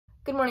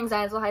Good morning,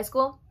 Zionsville High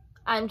School.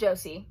 I'm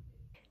Josie.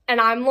 And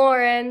I'm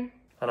Lauren.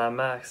 And I'm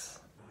Max.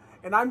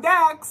 And I'm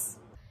Dax.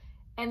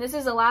 And this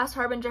is the last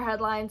Harbinger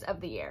Headlines of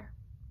the year.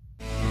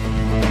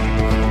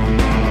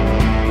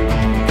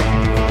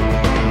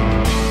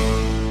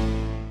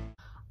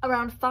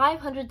 Around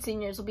 500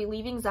 seniors will be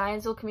leaving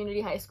Zionsville Community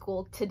High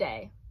School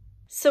today.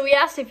 So we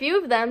asked a few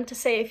of them to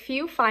say a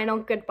few final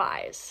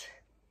goodbyes.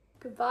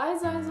 Goodbye,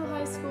 Zionsville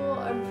High School.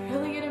 I'm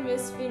really gonna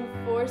miss being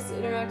forced to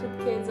interact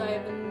with kids I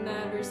have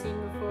never seen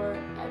before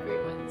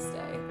every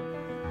Wednesday.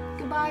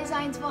 Goodbye,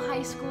 Zionsville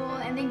High School,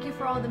 and thank you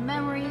for all the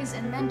memories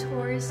and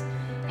mentors.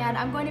 And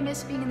I'm going to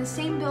miss being in the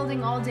same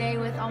building all day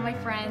with all my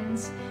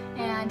friends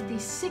and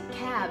these sick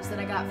calves that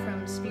I got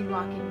from speed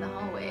walking the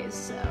hallways,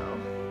 so.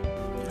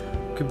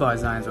 Goodbye,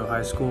 Zionsville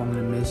High School. I'm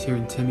going to miss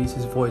hearing Timmy's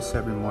voice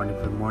every morning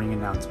for morning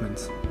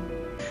announcements.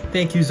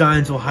 Thank you,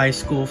 Zionsville High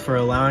School, for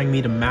allowing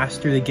me to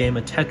master the game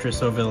of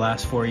Tetris over the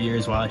last 4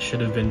 years while I should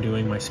have been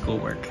doing my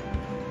schoolwork.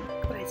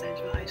 Goodbye,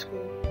 Zionsville High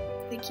School.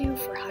 Thank you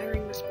for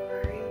hiring Miss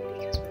Murario,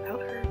 because without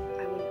her,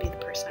 I wouldn't be the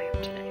person I am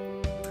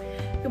today.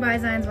 Goodbye,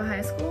 Zionsville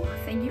High School.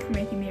 Thank you for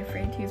making me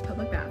afraid to use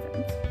public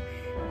bathrooms.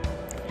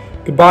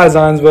 Goodbye,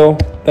 Zionsville.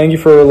 Thank you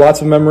for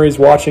lots of memories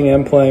watching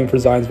and playing for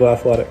Zionsville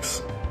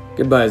Athletics.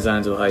 Goodbye,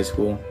 Zionsville High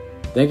School.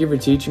 Thank you for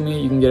teaching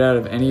me you can get out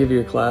of any of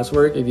your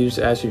classwork if you just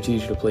ask your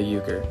teacher to play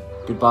euchre.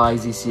 Goodbye,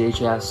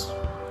 ZCHS.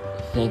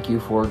 Thank you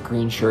for a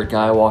green shirt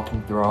guy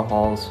walking through our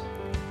halls.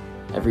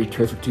 Every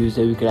terrific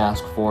Tuesday we could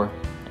ask for,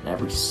 and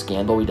every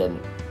scandal we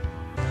didn't.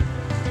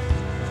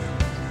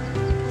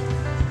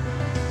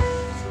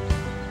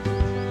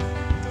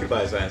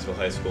 Goodbye, Zionsville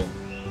High School.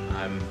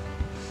 I'm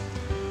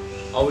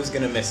always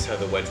gonna miss how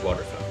the Wedge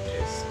water fountain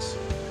tastes.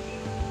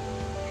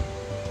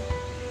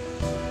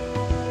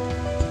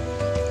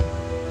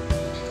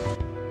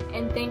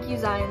 And thank you,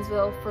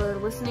 Zionsville, for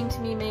listening to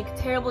me make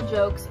terrible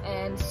jokes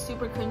and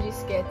super cringy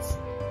skits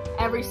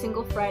every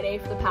single Friday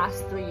for the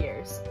past 3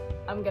 years.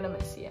 I'm gonna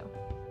miss you.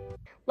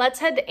 Let's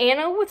head to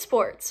Anna with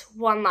sports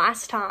one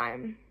last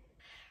time.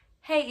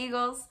 Hey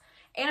Eagles,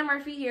 Anna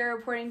Murphy here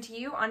reporting to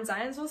you on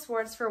Zionsville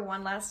Sports for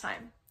one last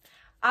time.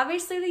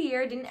 Obviously the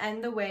year didn't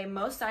end the way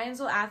most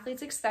Zionsville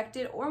athletes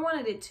expected or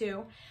wanted it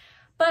to,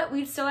 but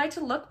we'd still like to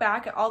look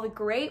back at all the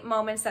great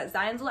moments that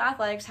Zionsville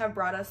athletics have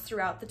brought us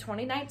throughout the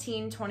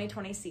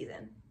 2019-2020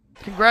 season.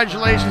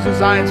 Congratulations to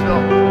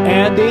Zionsville.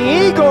 And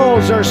the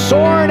Eagles are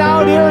soaring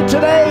out here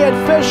today at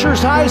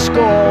Fishers High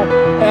School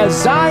as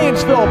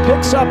Zionsville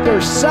picks up their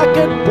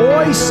second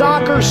boys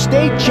soccer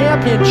state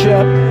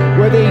championship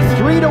with a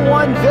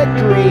 3-1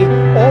 victory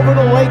over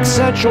the Lake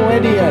Central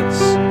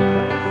Indians.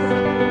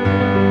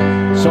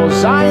 So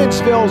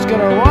Zionsville is going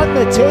to run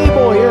the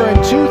table here in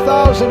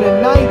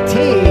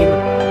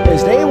 2019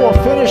 as they will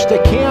finish the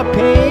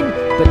campaign,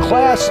 the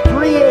Class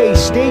 3A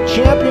state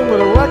champion with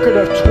a record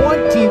of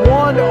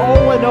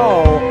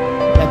 21-0-0,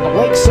 and the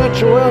Lake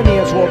Central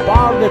Indians will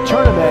bow to the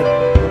tournament.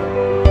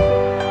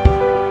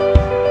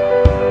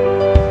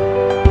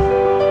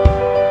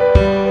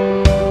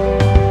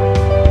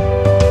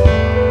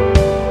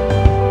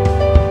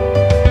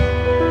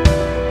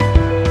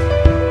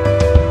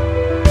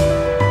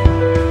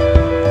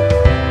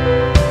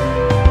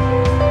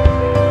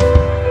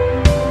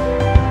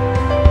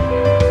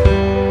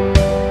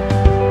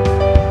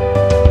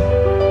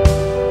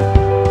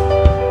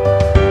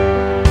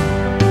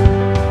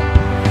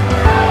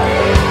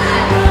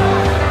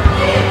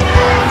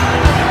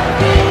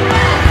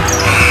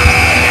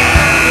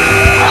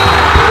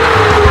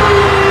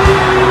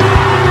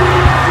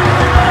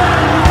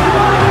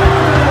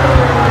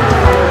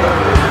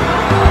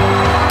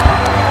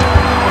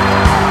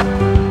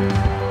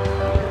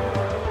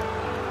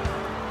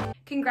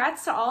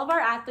 Congrats to all of our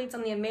athletes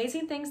on the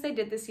amazing things they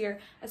did this year,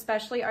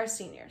 especially our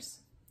seniors.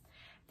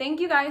 Thank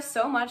you guys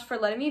so much for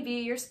letting me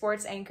be your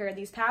sports anchor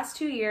these past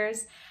 2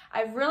 years.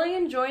 I've really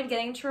enjoyed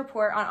getting to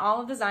report on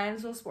all of the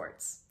Zionsville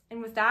sports.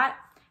 And with that,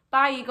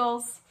 bye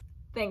Eagles.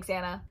 Thanks,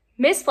 Anna.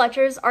 Miss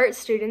Fletcher's art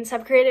students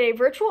have created a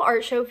virtual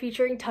art show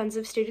featuring tons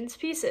of students'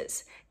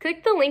 pieces.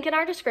 Click the link in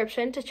our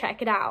description to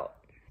check it out.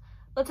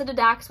 Let's head to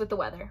Dax with the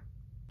weather.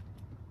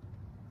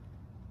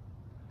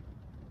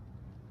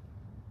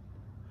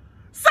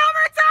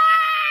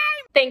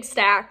 Thanks,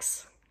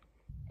 Dax.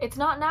 It's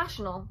not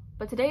national,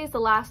 but today is the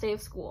last day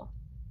of school.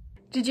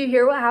 Did you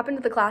hear what happened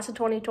to the class of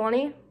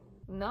 2020?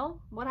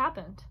 No? What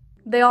happened?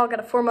 They all got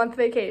a 4-month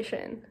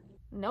vacation.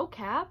 No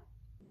cap?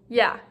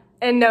 Yeah,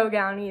 and no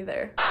gown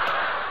either.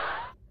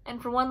 And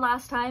for one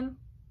last time,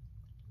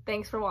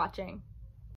 thanks for watching.